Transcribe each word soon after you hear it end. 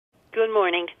Good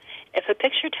morning. If a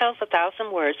picture tells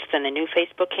 1,000 words, then a new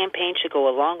Facebook campaign should go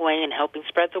a long way in helping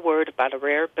spread the word about a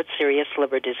rare but serious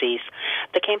liver disease.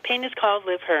 The campaign is called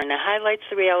LiveHer, and it highlights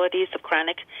the realities of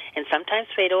chronic and sometimes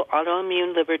fatal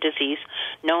autoimmune liver disease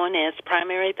known as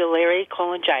primary biliary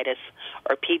cholangitis,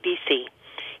 or PBC.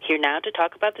 Here now to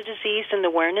talk about the disease and the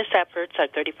awareness efforts are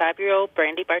 35-year-old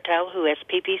Brandi Bartel, who has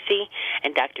PBC,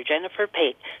 and Dr. Jennifer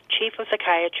Pate, Chief of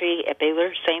Psychiatry at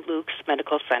Baylor St. Luke's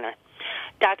Medical Center.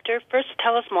 Doctor, first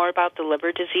tell us more about the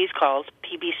liver disease called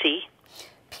PBC.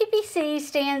 PBC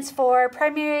stands for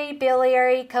primary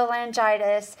biliary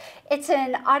cholangitis. It's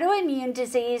an autoimmune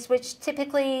disease which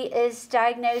typically is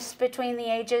diagnosed between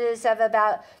the ages of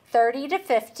about 30 to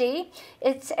 50.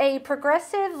 It's a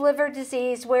progressive liver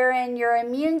disease wherein your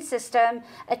immune system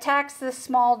attacks the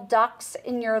small ducts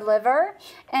in your liver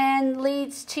and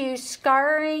leads to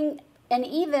scarring and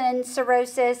even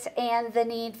cirrhosis and the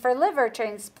need for liver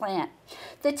transplant.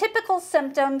 The typical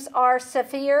symptoms are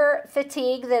severe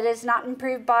fatigue that is not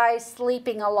improved by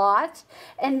sleeping a lot,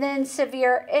 and then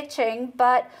severe itching,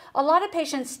 but a lot of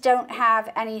patients don't have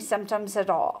any symptoms at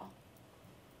all.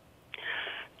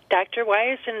 Doctor,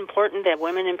 why is it important that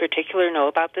women in particular know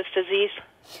about this disease?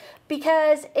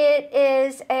 Because it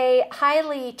is a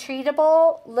highly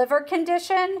treatable liver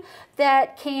condition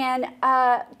that can,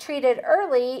 treated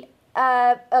early,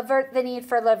 avert the need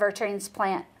for liver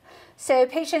transplant. So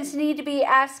patients need to be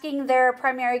asking their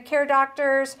primary care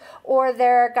doctors or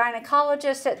their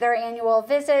gynecologists at their annual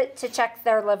visit to check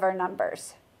their liver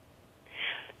numbers.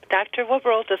 Doctor, what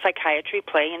role does psychiatry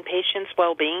play in patients'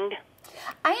 well-being?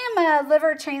 I am a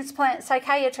liver transplant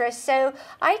psychiatrist, so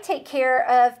I take care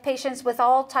of patients with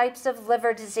all types of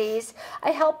liver disease.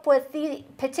 I help with the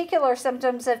particular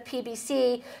symptoms of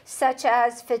PBC, such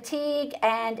as fatigue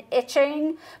and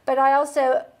itching, but I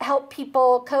also help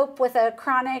people cope with a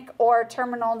chronic or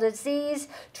terminal disease,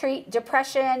 treat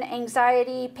depression,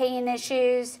 anxiety, pain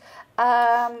issues,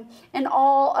 and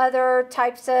all other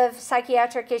types of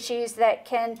psychiatric issues that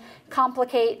can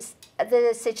complicate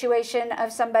the situation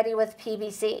of somebody with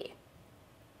PBC.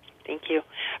 Thank you.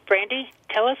 Brandi,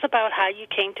 tell us about how you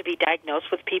came to be diagnosed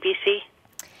with PBC.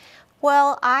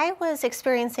 Well, I was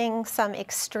experiencing some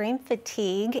extreme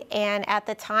fatigue, and at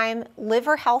the time,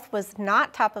 liver health was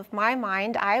not top of my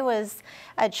mind. I was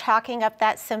chalking up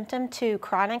that symptom to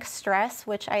chronic stress,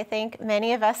 which I think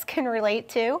many of us can relate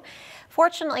to.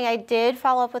 Fortunately, I did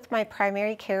follow up with my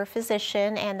primary care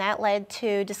physician, and that led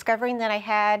to discovering that I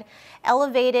had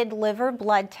elevated liver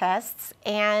blood tests,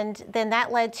 and then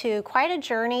that led to quite a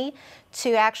journey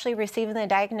to actually receiving the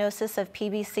diagnosis of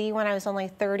PBC when I was only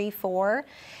 34.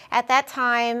 At that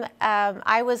time,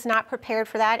 I was not prepared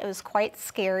for that. It was quite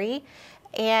scary.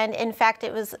 And in fact,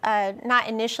 it was not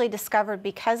initially discovered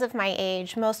because of my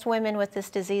age. Most women with this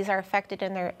disease are affected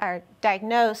in their, are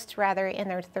diagnosed rather in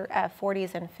their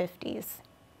 40s and 50s.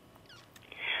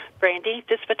 Brandi,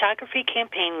 this photography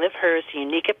campaign, LiveHer, is a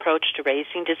unique approach to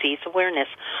raising disease awareness.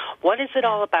 What is it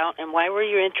all about, and why were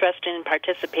you interested in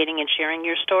participating and sharing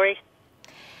your story?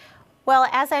 Well,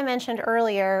 as I mentioned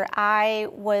earlier, I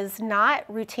was not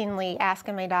routinely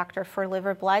asking my doctor for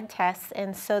liver blood tests,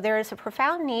 and so there is a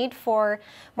profound need for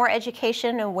more education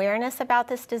and awareness about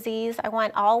this disease. I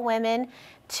want all women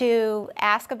to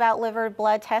ask about liver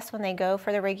blood tests when they go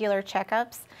for the regular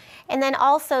checkups. And then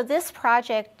also, this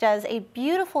project does a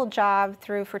beautiful job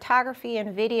through photography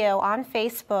and video on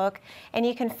Facebook, and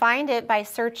you can find it by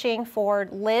searching for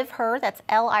LiveHer, that's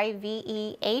L-I-V-E-H-E-R.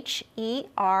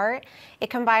 It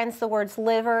combines the words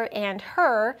liver and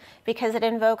her because it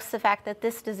invokes the fact that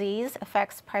this disease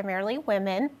affects primarily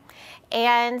women.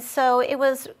 And so it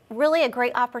was really a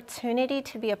great opportunity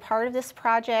to be a part of this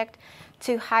project,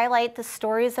 to highlight the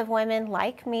stories of women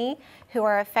like me who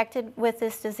are affected with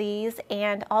this disease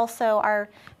and also are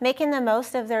making the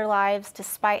most of their lives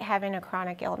despite having a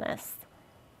chronic illness.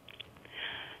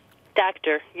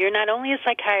 Doctor, you're not only a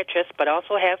psychiatrist but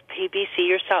also have PBC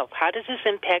yourself. How does this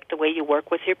impact the way you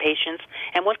work with your patients,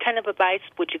 and what kind of advice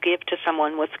would you give to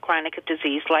someone with chronic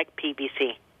disease like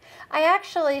PBC? I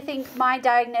actually think my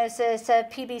diagnosis of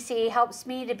PBC helps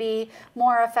me to be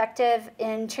more effective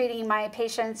in treating my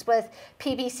patients with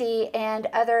PBC and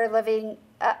other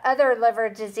liver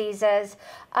diseases.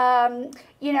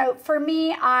 You know, for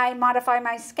me, I modify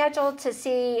my schedule to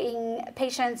seeing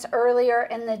patients earlier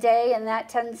in the day, and that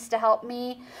tends to help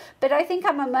me. But I think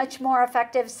I'm a much more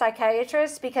effective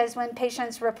psychiatrist because when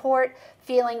patients report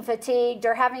feeling fatigued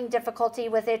or having difficulty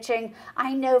with itching,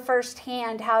 I know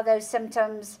firsthand how those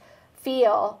symptoms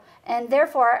feel, and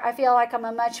therefore I feel like I'm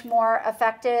a much more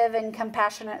effective and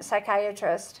compassionate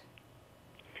psychiatrist.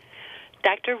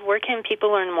 Doctor, where can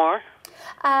people learn more?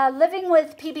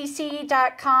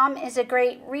 Livingwithpbc.com is a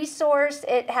great resource.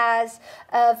 It has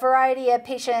a variety of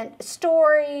patient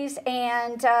stories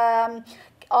and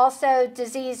also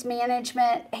disease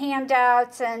management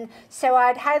handouts, and so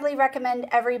I'd highly recommend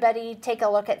everybody take a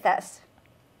look at this.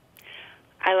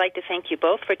 I'd like to thank you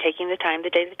both for taking the time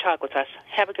today to talk with us.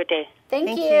 Have a good day.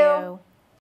 Thank you.